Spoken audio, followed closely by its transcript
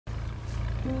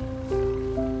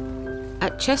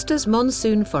Chester's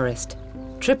monsoon forest,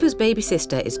 Tripper's baby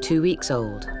sister is 2 weeks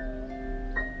old.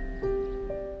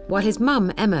 While his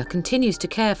mum, Emma, continues to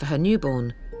care for her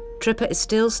newborn, Tripper is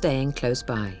still staying close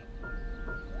by.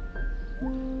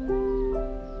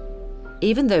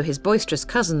 Even though his boisterous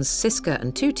cousins Siska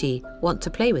and Tutti want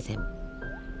to play with him.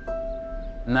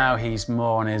 Now he's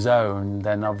more on his own,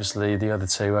 then obviously the other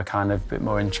two are kind of a bit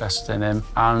more interested in him.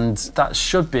 And that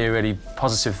should be a really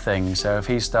positive thing. So if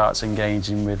he starts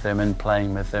engaging with them and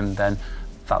playing with them, then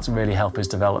that's really help his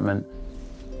development.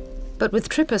 But with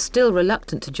Tripper still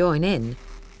reluctant to join in,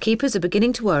 keepers are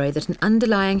beginning to worry that an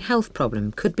underlying health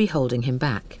problem could be holding him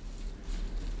back.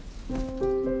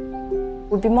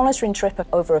 We've been monitoring Tripper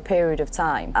over a period of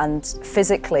time, and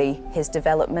physically his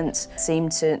development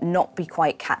seemed to not be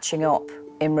quite catching up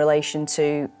in relation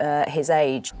to his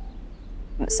age.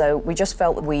 So we just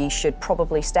felt that we should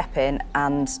probably step in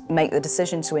and make the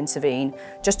decision to intervene,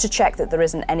 just to check that there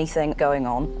isn't anything going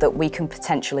on that we can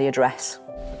potentially address.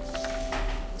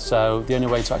 So the only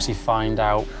way to actually find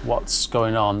out what's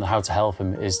going on, how to help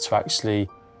him, is to actually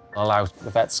allow the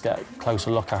vets to get a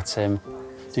closer look at him,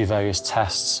 do various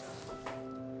tests.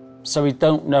 So we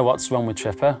don't know what's wrong with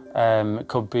Tripper. It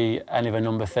could be any of a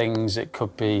number of things. It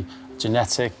could be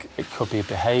genetic, it could be a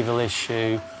behavioural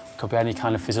issue, it could be any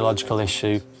kind of physiological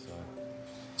issue.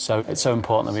 So it's so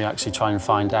important that we actually try and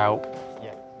find out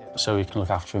so we can look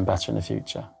after him better in the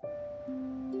future.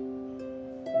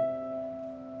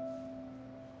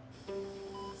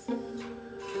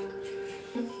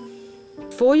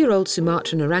 Four-year-old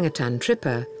Sumatran orangutan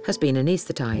Tripper has been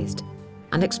anaesthetised,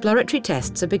 and exploratory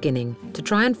tests are beginning to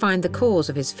try and find the cause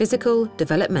of his physical,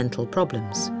 developmental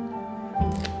problems.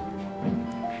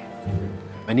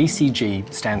 An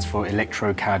ECG stands for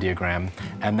electrocardiogram,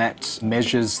 and that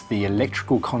measures the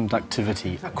electrical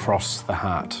conductivity across the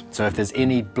heart. So if there's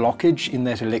any blockage in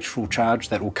that electrical charge,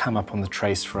 that will come up on the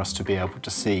trace for us to be able to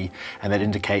see, and that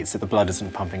indicates that the blood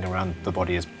isn't pumping around the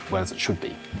body as well as it should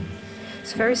be.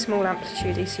 It's a very small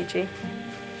amplitude ECG,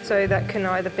 so that can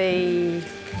either be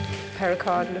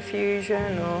pericardial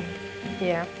effusion or,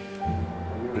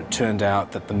 It turned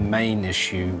out that the main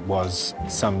issue was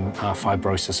some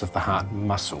fibrosis of the heart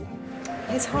muscle.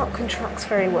 His heart contracts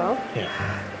very well,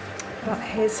 but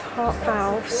his heart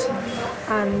valves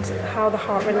and how the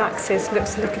heart relaxes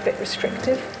looks a little bit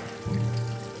restrictive.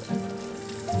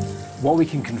 What we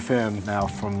can confirm now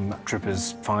from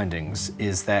Tripper's findings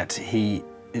is that he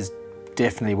is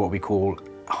definitely what we call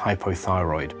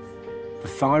hypothyroid. The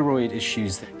thyroid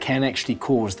issues can actually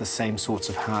cause the same sorts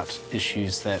of heart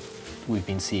issues that we've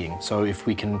been seeing. So if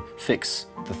we can fix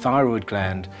the thyroid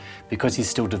gland, because he's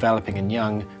still developing and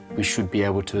young, we should be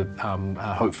able to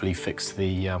hopefully fix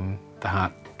the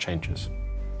heart changes.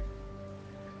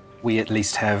 We at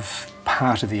least have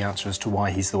part of the answer as to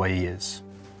why he's the way he is.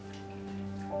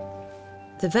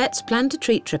 The vets plan to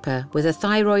treat Tripper with a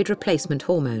thyroid replacement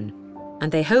hormone,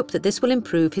 and they hope that this will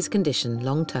improve his condition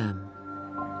long term.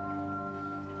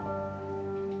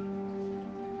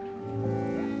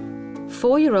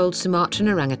 Four-year-old Sumatran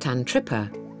orangutan Tripper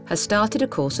has started a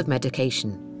course of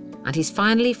medication, and he's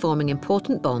finally forming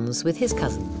important bonds with his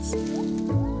cousins.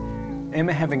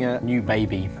 Emma having a new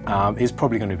baby is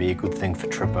probably going to be a good thing for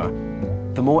Tripper.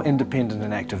 The more independent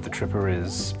and active the Tripper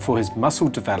is, for his muscle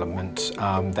development,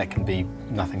 that can be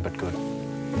nothing but good.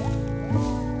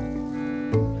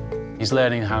 He's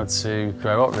learning how to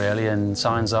grow up, really, and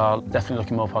signs are definitely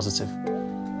looking more positive.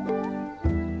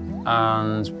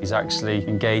 And he's actually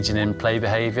engaging in play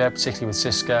behaviour, particularly with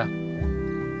Siska.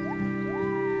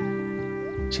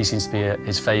 She seems to be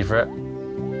his favourite.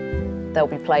 They'll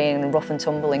be playing rough and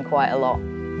tumbling quite a lot.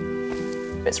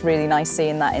 It's really nice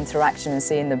seeing that interaction and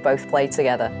seeing them both play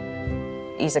together.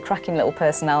 He's a cracking little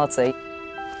personality.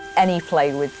 Any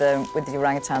play with the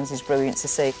orangutans is brilliant to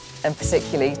see, and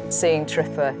particularly seeing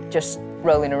Tripper just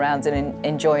rolling around and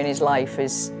enjoying his life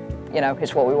is,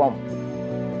 is what we want.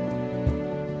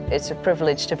 It's a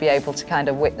privilege to be able to kind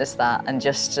of witness that and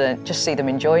just see them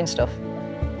enjoying stuff.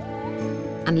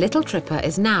 And little Tripper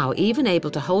is now even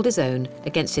able to hold his own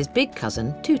against his big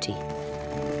cousin, Tutti.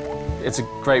 It's a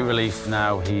great relief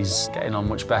now. He's getting on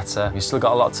much better. He's still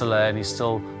got a lot to learn. He's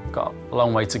still got a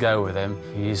long way to go with him.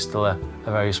 He's still a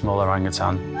very small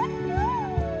orangutan.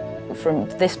 From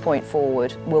this point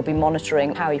forward, we'll be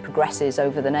monitoring how he progresses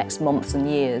over the next months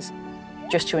and years,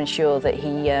 just to ensure that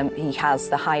he has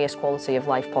the highest quality of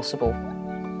life possible.